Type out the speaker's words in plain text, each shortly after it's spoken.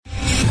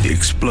The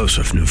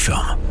explosive new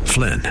film,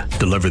 Flynn,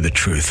 deliver the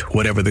truth,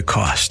 whatever the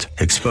cost,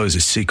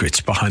 exposes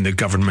secrets behind the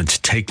government's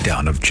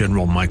takedown of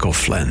General Michael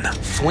Flynn.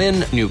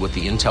 Flynn knew what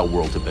the intel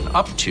world had been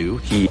up to.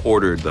 He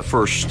ordered the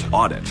first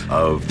audit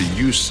of the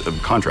use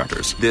of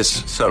contractors.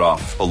 This set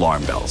off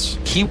alarm bells.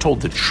 He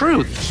told the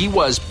truth. He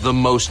was the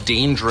most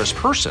dangerous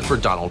person for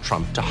Donald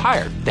Trump to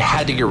hire. They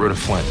had to get rid of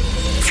Flynn.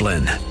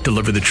 Flynn,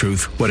 deliver the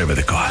truth, whatever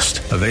the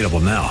cost. Available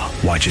now.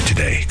 Watch it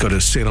today. Go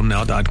to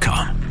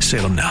salemnow.com.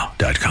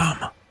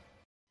 salemnow.com.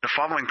 The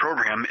following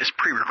program is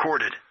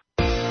pre-recorded.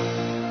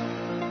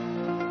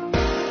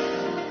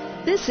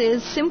 This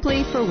is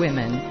Simply for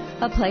Women,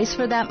 a place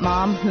for that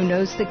mom who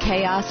knows the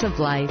chaos of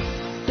life,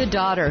 the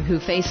daughter who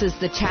faces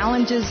the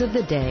challenges of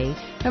the day,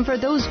 and for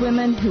those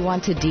women who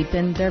want to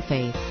deepen their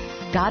faith.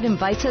 God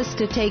invites us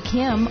to take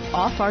Him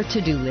off our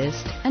to-do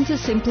list and to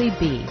simply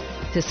be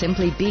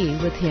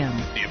with Him.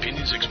 The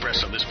opinions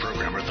expressed on this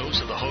program are those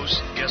of the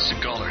hosts, guests,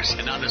 and callers,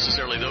 and not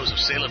necessarily those of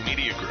Salem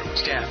Media Group,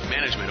 staff,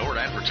 management, or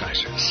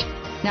advertisers.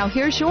 Now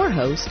here's your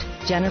host,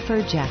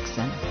 Jennifer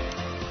Jackson.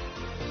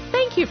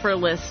 Thank you for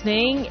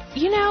listening.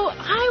 You know,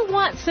 I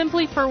want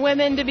Simply for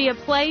Women to be a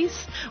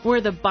place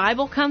where the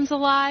Bible comes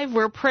alive,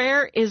 where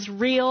prayer is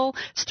real,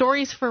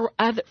 stories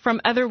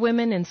from other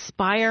women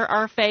inspire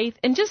our faith,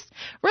 and just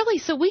really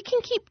so we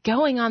can keep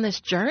going on this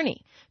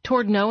journey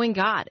toward knowing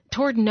God,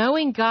 toward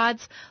knowing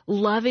God's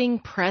loving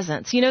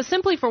presence. You know,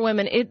 Simply for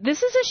Women,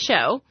 this is a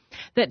show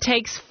that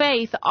takes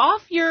faith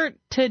off your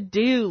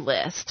to-do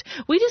list.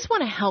 We just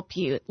want to help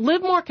you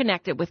live more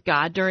connected with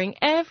God during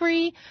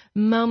every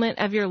moment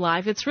of your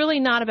life. It's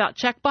really not about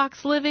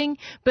checkbox living,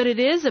 but it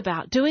is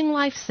about doing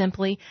life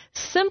simply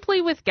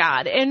with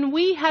God. And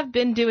we have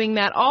been doing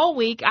that all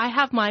week. I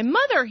have my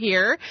mother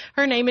here.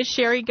 Her name is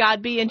Sherry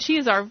Godby, and she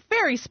is our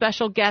very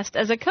special guest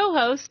as a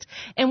co-host.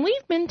 And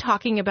we've been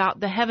talking about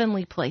the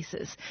heavenly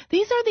places.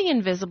 These are the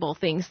invisible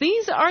things.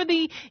 These are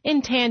the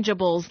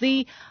intangibles,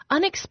 the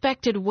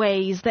unexpected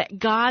ways that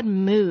God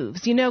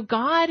moves. You know,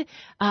 God,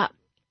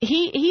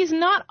 He's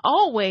not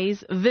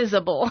always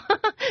visible,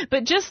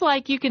 but just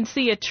like you can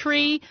see a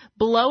tree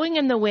blowing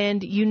in the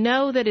wind, you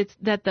know that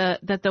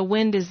that the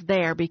wind is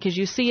there because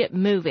you see it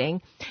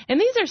moving. And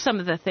these are some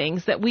of the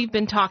things that we've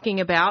been talking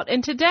about.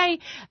 And today,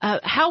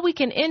 how we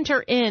can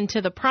enter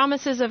into the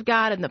promises of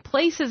God and the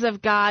places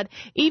of God,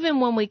 even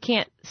when we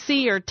can't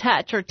see or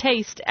touch or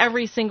taste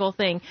every single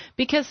thing,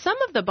 because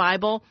some of the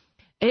Bible,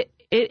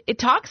 it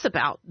talks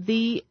about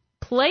the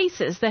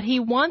places that He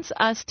wants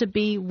us to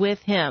be with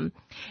Him.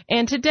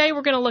 And today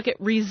we're going to look at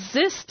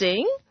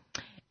resisting,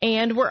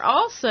 and we're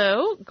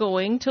also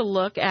going to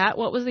look at,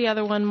 what was the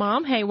other one,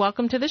 Mom? Hey,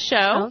 welcome to the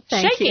show. Oh,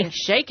 Shaking.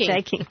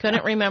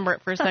 Couldn't remember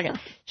it for a second.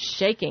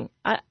 Shaking.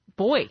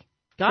 Boy,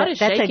 God is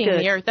shaking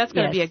the earth. That's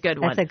going to be a good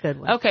one. That's a good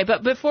one. Okay,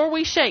 but before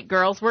we shake,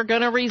 girls, we're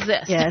going to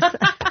resist. Yes.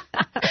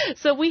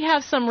 So we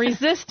have some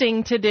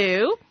resisting to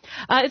do.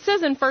 It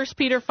says in 1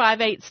 Peter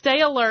 5:8,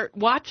 stay alert,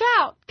 watch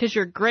out, because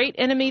your great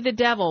enemy, the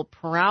devil,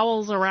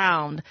 prowls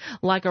around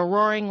like a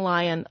roaring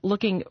lion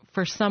looking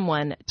for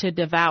someone to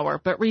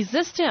devour. But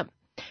resist him,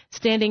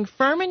 standing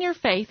firm in your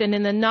faith and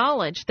in the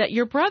knowledge that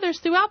your brothers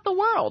throughout the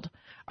world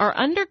are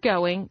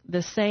undergoing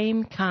the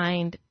same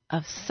kind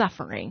of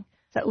suffering.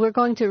 So we're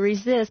going to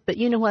resist, but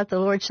you know what? The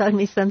Lord showed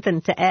me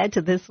something to add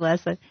to this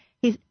lesson.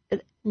 He's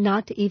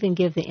not to even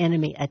give the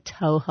enemy a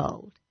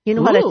toehold. You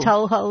know what a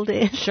toehold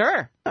is?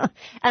 Sure.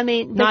 I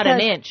mean, not an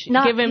inch.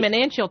 Give him an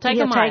inch, he'll take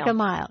a mile. Take a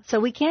mile. So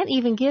we can't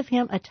even give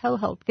him a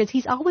toehold because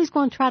he's always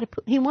going to try to.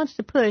 He wants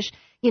to push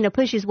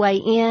his way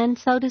in,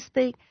 so to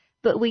speak.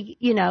 But we,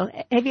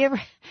 have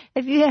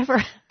you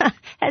ever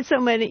had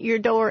someone at your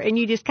door and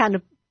you just kind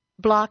of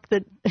block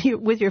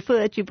with your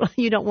foot?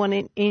 You don't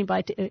want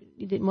anybody to.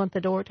 You didn't want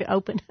the door to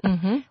open.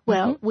 Mm-hmm.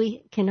 Well,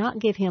 we cannot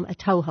give him a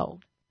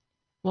toehold.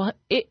 Well,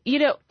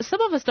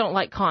 some of us don't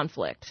like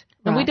conflict.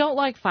 And Right. we don't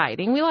like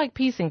fighting. We like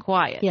peace and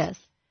quiet. Yes.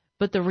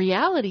 But the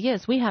reality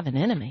is we have an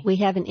enemy. We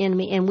have an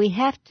enemy, and we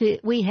have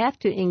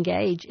to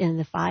engage in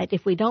the fight.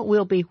 If we don't,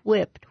 we'll be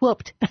whooped.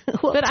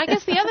 But I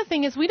guess the other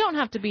thing is we don't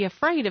have to be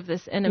afraid of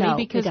this enemy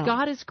because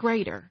God is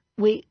greater.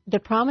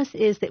 The promise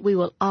is that we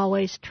will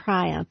always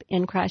triumph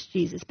in Christ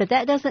Jesus. But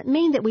that doesn't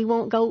mean that we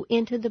won't go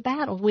into the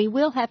battle. We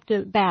will have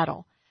to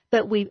battle.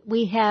 But we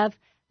have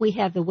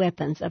the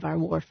weapons of our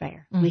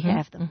warfare. Mm-hmm, we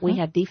have them. Mm-hmm. We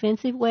have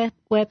defensive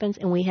weapons,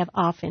 and we have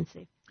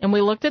offensive. And we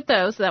looked at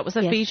those. That was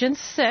Ephesians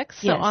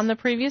 6. So Yes. on the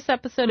previous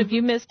episode, if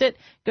you missed it,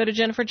 go to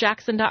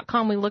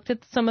jenniferjackson.com. We looked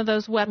at some of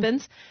those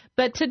weapons.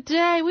 But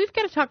today we've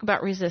got to talk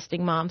about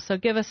resisting, Mom. So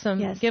give us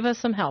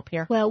some help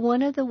here. Well,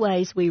 one of the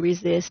ways we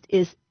resist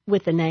is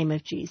with the name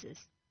of Jesus.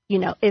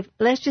 If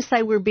let's just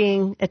say we're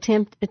being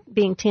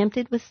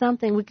tempted with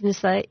something, we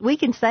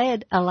can say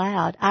it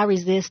aloud. I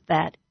resist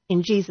that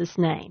in Jesus'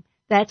 name.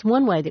 That's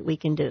one way that we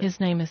can do it. His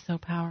name is so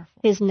powerful.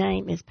 His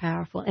name is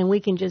powerful. And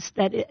we can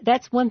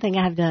that's one thing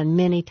I've done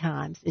many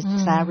times is to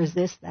say I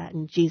resist that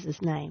in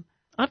Jesus' name.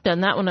 I've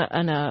done that when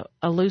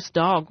a loose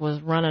dog was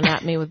running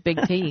at me with big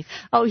teeth.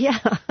 Oh, yeah.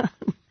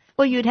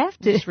 Well, you'd have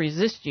to. Just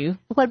resist you.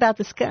 What about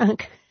the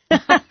skunk?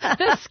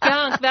 The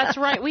skunk, that's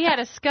right. We had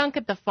a skunk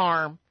at the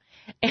farm.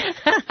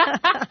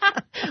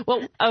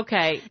 Well,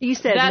 okay. You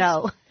said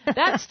no.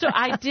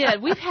 I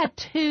did. We've had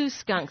 2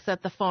 skunks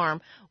at the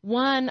farm.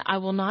 One, I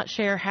will not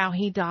share how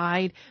he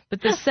died,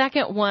 but the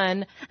second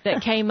one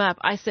that came up,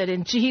 I said,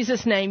 "In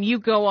Jesus' name, you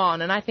go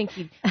on." And I think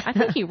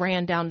he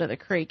ran down to the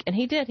creek, and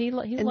he did. He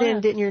left. And then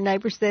didn't your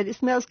neighbor said, "It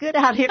smells good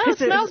out here"? Oh, it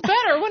smells better.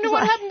 I wonder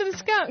what happened to the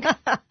skunk.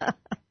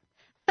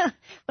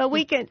 But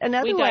we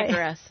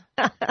digress.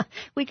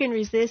 We can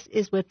resist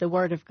is with the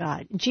Word of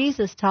God.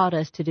 Jesus taught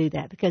us to do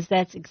that because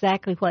that's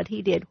exactly what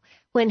he did.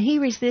 When he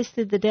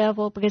resisted the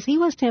devil, because he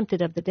was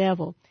tempted of the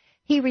devil,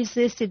 he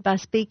resisted by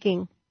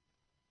speaking.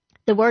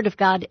 The Word of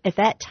God at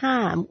that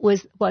time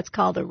was what's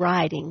called the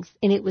writings,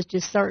 and it was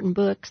just certain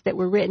books that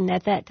were written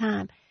at that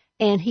time.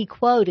 And he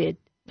quoted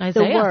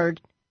Isaiah. the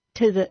Word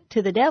to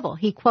the devil.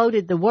 He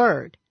quoted the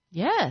Word.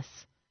 Yes,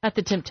 at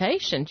the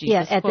temptation,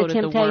 Jesus quoted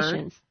the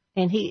temptations.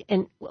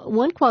 And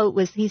one quote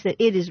was, he said,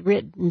 "It is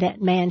written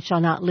that man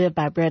shall not live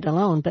by bread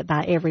alone, but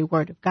by every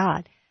word of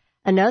God."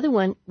 Another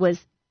one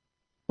was,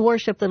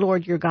 "Worship the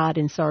Lord your God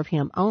and serve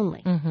him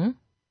only." Mm-hmm.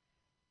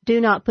 Do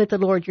not put the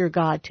Lord your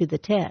God to the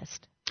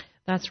test.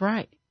 That's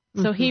right.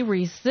 So he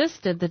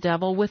resisted the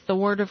devil with the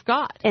Word of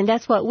God. And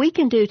that's what we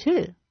can do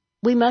too.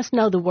 We must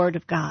know the Word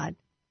of God.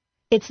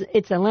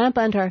 It's a lamp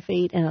unto our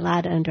feet and a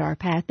light unto our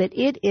path. But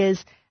it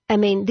is,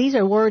 these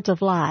are words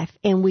of life,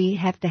 and we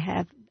have to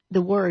have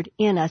the Word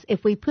in us.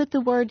 If we put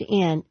the Word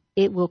in,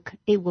 it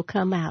will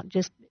come out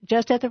just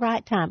at the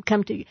right time.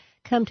 Come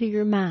to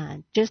your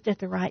mind just at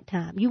the right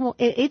time.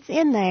 It's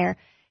in there.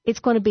 It's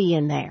going to be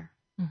in there,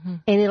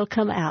 and it'll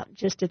come out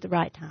just at the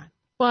right time.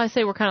 Well, I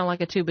say we're kind of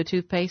like a tube of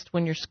toothpaste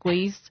when you're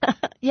squeezed.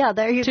 Yeah,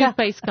 there you go.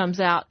 Toothpaste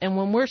comes out, and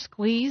when we're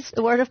squeezed,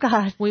 the Word of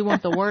God. We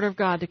want the Word of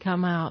God to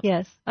come out.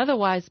 Yes.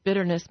 Otherwise,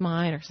 bitterness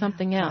might or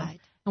something else. Right.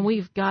 And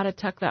we've got to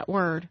tuck that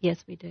Word.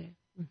 Yes, we do.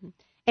 Mm-hmm.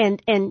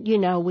 And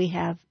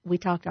we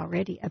talked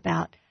already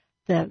about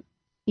the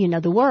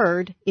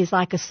Word is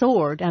like a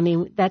sword.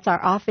 That's our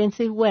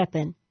offensive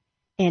weapon,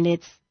 and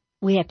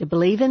we have to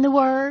believe in the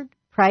Word,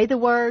 pray the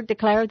Word,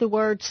 declare the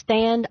Word,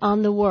 stand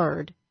on the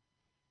Word.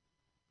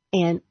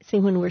 And see,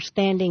 when we're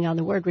standing on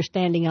the Word, we're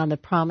standing on the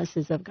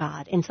promises of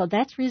God. And so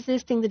that's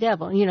resisting the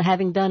devil,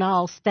 having done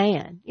all,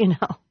 stand,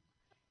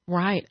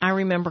 Right. I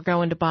remember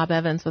going to Bob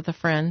Evans with a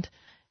friend,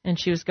 and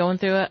she was going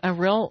through a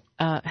real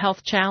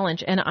health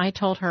challenge. And I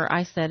told her,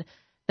 I said,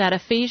 that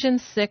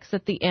Ephesians 6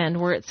 at the end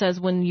where it says,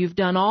 when you've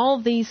done all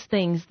these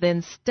things,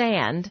 then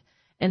stand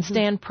and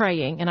stand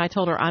praying. And I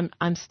told her,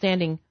 I'm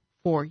standing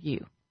for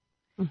you.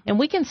 Mm-hmm. And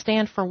we can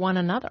stand for one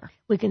another.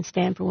 We can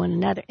stand for one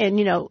another. And,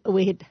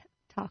 we had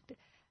talked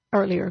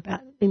earlier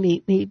about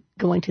me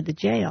going to the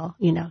jail,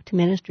 to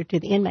minister to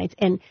the inmates.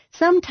 And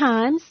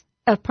sometimes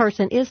a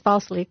person is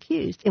falsely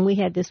accused. And we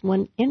had this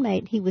one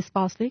inmate, he was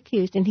falsely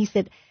accused. And he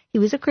said, he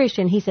was a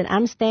Christian. He said,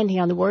 "I'm standing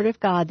on the Word of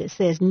God that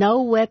says,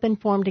 no weapon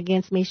formed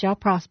against me shall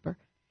prosper."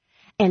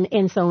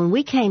 And so when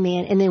we came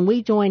in, and then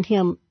we joined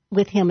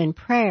with him in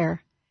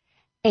prayer,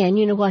 and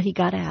you know what? He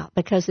got out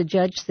because the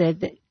judge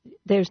said that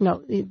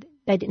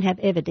they didn't have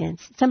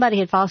evidence. Somebody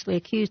had falsely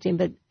accused him,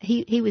 but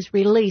he was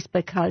released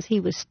because he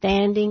was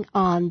standing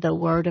on the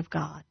Word of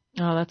God.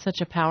 Oh, that's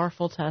such a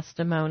powerful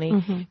testimony.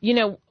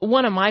 Mm-hmm.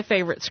 One of my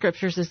favorite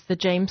scriptures is the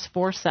James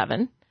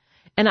 4:7.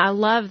 And I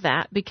love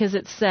that because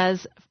it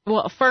says,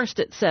 first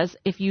it says,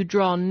 if you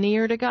draw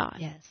near to God,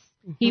 yes,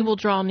 He will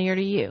draw near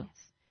to you.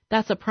 Yes.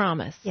 That's a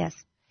promise. Yes.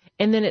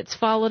 And then it's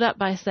followed up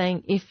by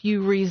saying, if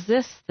you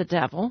resist the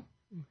devil,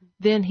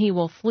 then he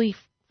will flee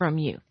from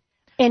you.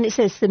 And it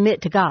says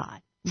submit to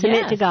God.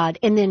 Submit to God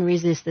and then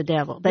resist the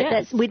devil.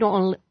 But we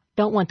don't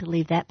want to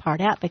leave that part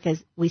out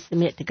because we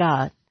submit to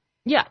God.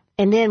 Yeah.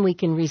 And then we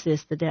can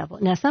resist the devil.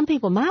 Now, some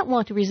people might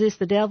want to resist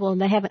the devil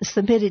and they haven't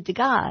submitted to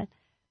God.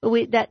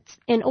 But that's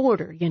in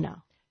order,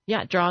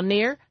 Yeah, draw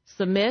near,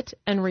 submit,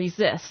 and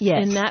resist.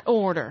 Yes. In that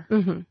order.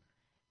 Mm-hmm.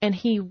 And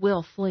he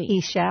will flee.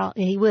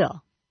 He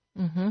will.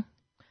 Mm-hmm.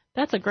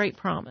 That's a great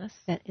promise.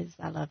 That is,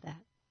 I love that.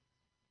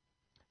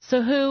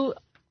 So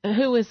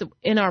who is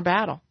in our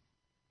battle?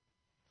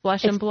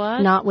 Flesh and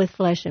blood? Not with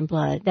flesh and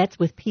blood. That's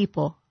with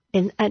people.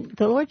 And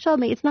the Lord showed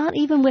me it's not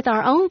even with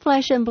our own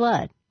flesh and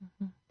blood.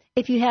 Mm-hmm.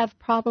 If you have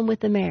a problem with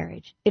the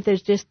marriage, if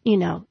there's just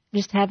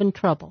having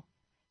trouble,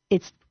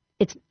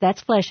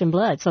 that's flesh and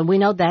blood. So we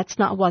know that's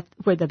not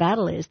where the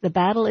battle is. The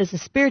battle is a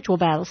spiritual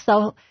battle.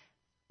 So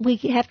we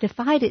have to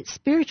fight it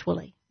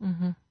spiritually.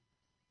 Mm-hmm.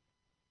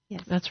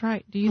 Yes. That's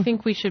right. Do you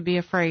think we should be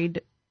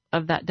afraid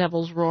of that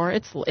devil's roar?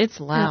 It's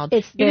loud.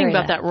 It's you think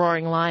about loud. that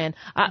roaring lion.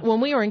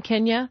 When we were in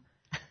Kenya,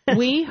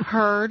 we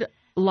heard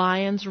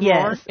lions roar.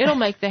 Yes. It'll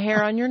make the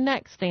hair on your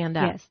neck stand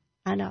up. Yes,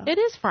 I know. It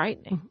is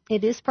frightening.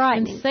 It is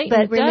frightening. And Satan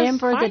but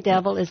remember, does the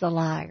devil is a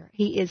liar.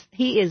 He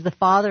is the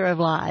father of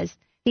lies.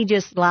 He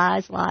just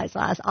lies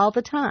all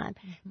the time.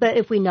 Mm-hmm. But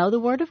if we know the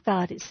Word of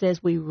God, it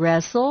says we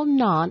wrestle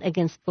not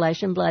against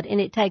flesh and blood.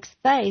 And it takes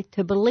faith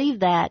to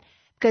believe that,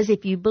 because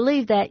if you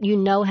believe that, you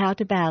know how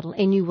to battle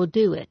and you will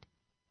do it.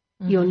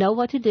 Mm-hmm. You'll know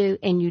what to do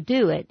and you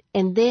do it.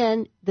 And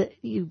then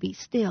you be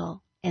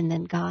still and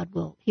then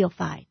He'll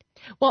fight.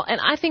 Well, and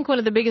I think one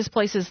of the biggest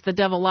places the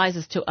devil lies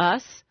is to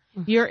us.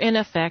 You're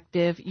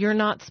ineffective. You're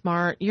not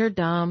smart. You're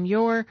dumb.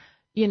 You're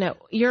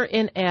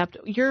inept.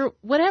 You're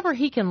whatever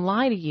he can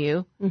lie to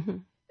you.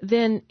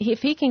 Then if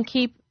he can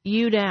keep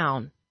you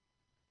down,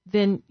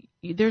 then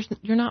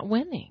you're not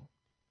winning.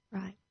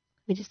 Right.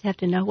 We just have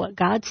to know what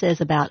God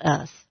says about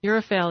us. You're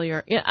a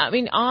failure. Yeah, I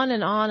mean, on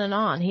and on and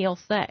on, he'll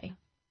say.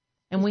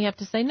 And we have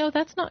to say, no,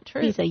 that's not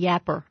true. He's a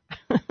yapper.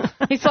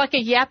 He's like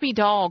a yappy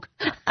dog.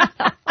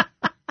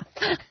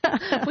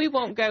 We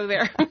won't go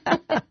there.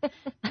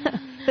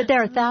 But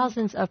there are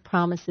thousands of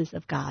promises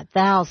of God.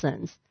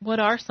 Thousands. What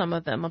are some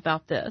of them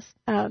about this?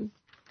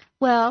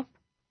 Well,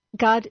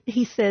 God,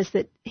 he says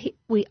that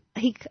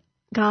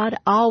God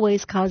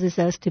always causes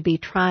us to be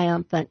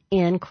triumphant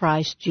in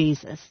Christ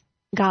Jesus.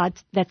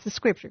 That's the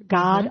scripture.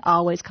 God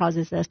always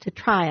causes us to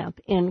triumph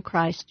in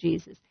Christ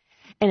Jesus.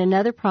 And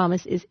another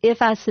promise is,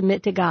 if I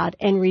submit to God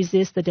and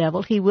resist the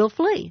devil, he will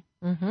flee.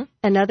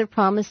 Another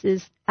promise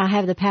is, I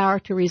have the power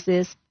to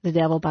resist the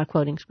devil by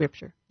quoting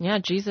scripture. Yeah,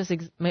 Jesus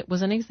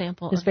was an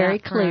example. It's very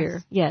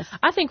clear. Yes.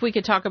 I think we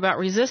could talk about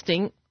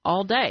resisting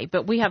all day,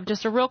 but we have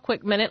just a real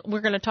quick minute.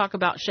 We're going to talk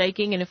about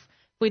shaking, and if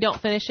we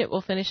don't finish it,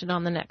 we'll finish it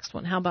on the next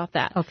one. How about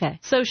that? Okay.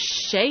 So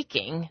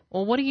shaking.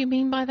 Well, what do you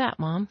mean by that,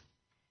 Mom?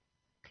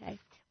 Okay.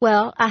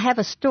 Well, I have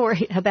a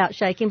story about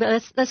shaking,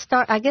 but let's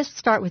start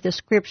with the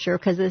scripture,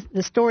 because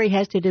the story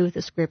has to do with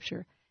the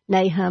scripture.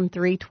 Nahum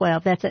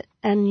 3:12. That's an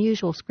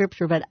unusual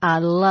scripture, but I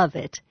love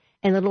it.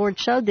 And the Lord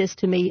showed this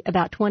to me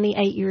about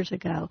 28 years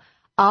ago.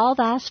 All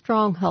thy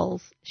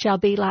strongholds shall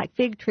be like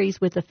fig trees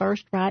with the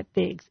first ripe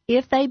figs.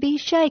 If they be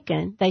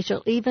shaken, they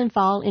shall even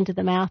fall into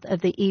the mouth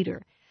of the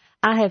eater.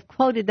 I have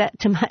quoted that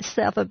to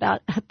myself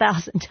about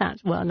 1,000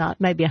 times. Well,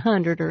 not maybe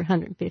 100 or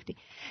 150.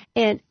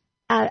 And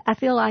I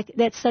feel like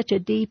that's such a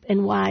deep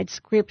and wide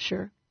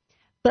scripture.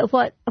 But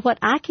what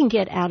I can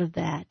get out of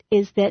that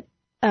is that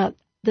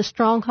the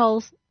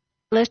strongholds,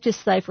 let's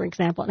just say, for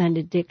example, an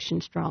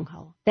addiction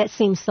stronghold. That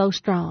seems so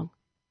strong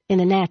in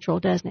the natural,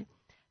 doesn't it?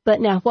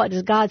 But now what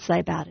does God say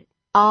about it?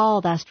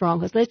 All thy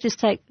strongholds. Let's just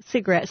take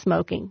cigarette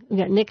smoking,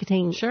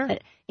 nicotine,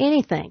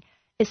 anything.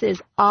 It says,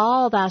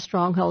 all thy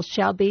strongholds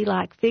shall be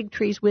like fig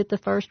trees with the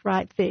first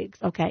ripe figs.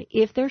 Okay,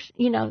 if there's,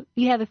 you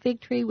have a fig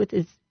tree with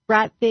its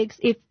ripe figs,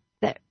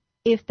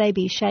 if they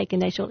be shaken,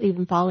 they shall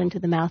even fall into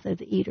the mouth of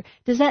the eater.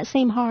 Does that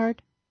seem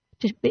hard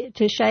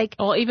to shake?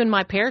 Well, even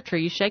my pear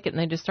tree, you shake it and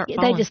they just start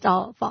falling. They just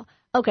all fall.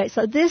 Okay,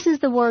 so this is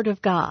the word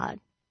of God.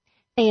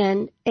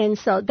 And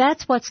so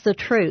that's what's the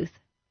truth.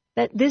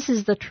 That this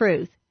is the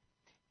truth.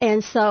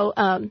 And so,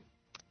 I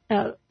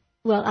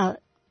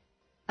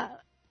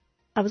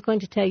was going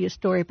to tell you a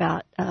story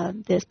about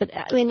this, but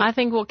I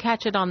think we'll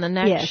catch it on the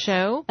next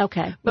show.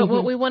 Okay. But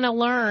what we want to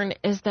learn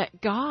is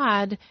that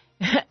God,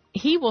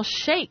 he will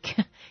shake.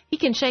 He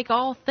can shake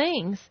all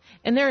things,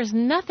 and there is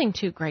nothing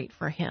too great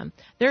for him.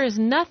 There is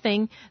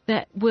nothing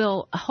that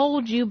will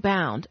hold you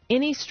bound.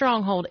 Any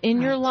stronghold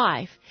in your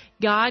life,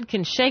 God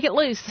can shake it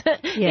loose.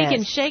 He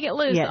can shake it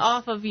loose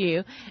off of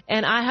you.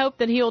 And I hope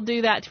that he'll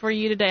do that for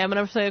you today. I'm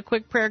going to say a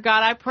quick prayer.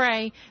 God, I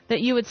pray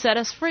that you would set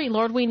us free.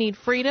 Lord, we need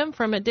freedom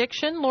from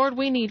addiction. Lord,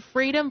 we need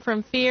freedom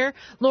from fear.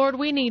 Lord,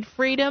 we need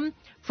freedom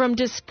from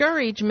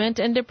discouragement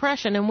and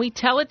depression, and we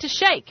tell it to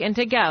shake and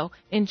to go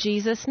in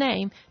Jesus'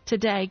 name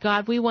today.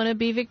 God, we want to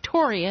be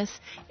victorious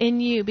in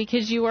you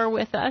because you are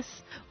with us.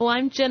 Well,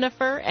 I'm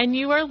Jennifer, and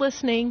you are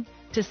listening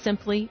to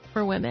Simply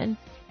for Women.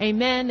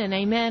 Amen and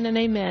amen and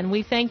amen.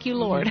 We thank you,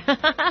 Lord.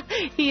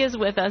 He is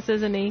with us,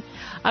 isn't he?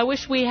 I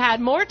wish we had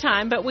more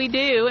time, but we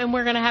do, and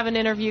we're going to have an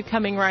interview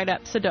coming right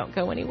up, so don't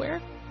go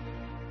anywhere.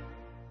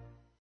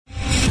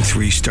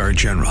 3-star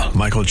General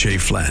Michael J.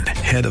 Flynn,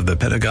 head of the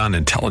Pentagon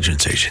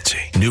Intelligence Agency,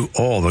 knew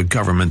all the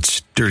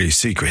government's dirty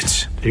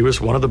secrets. He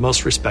was one of the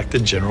most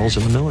respected generals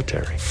in the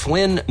military.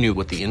 Flynn knew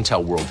what the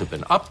intel world had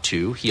been up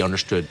to. He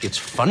understood its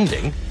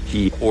funding.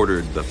 He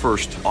ordered the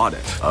first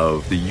audit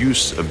of the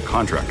use of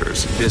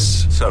contractors.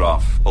 This set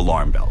off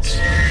alarm bells.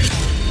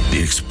 The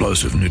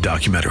explosive new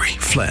documentary,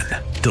 Flynn,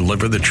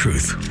 Deliver the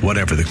Truth,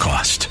 Whatever the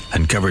Cost,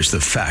 uncovers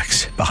the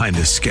facts behind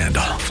this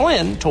scandal.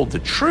 Flynn told the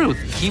truth.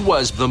 He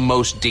was the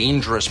most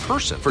dangerous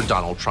person for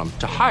Donald Trump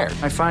to hire.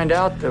 I find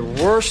out the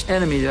worst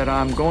enemy that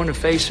I'm going to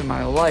face in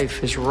my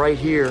life is right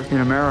here in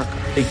America.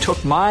 They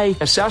took my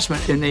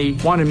assessment and they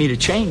wanted me to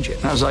change it.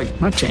 And I was like, I'm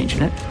not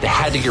changing it. They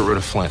had to get rid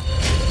of Flynn.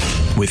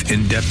 With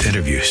in-depth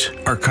interviews,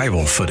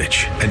 archival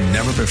footage, and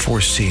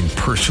never-before-seen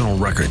personal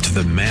records of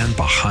the man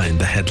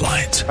behind the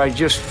headlines. I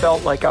just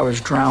felt like I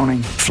was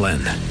drowning. Flynn,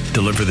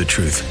 Deliver the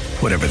Truth,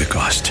 Whatever the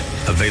Cost.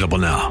 Available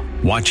now.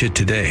 Watch it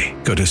today.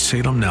 Go to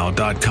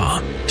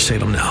salemnow.com.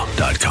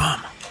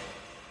 salemnow.com.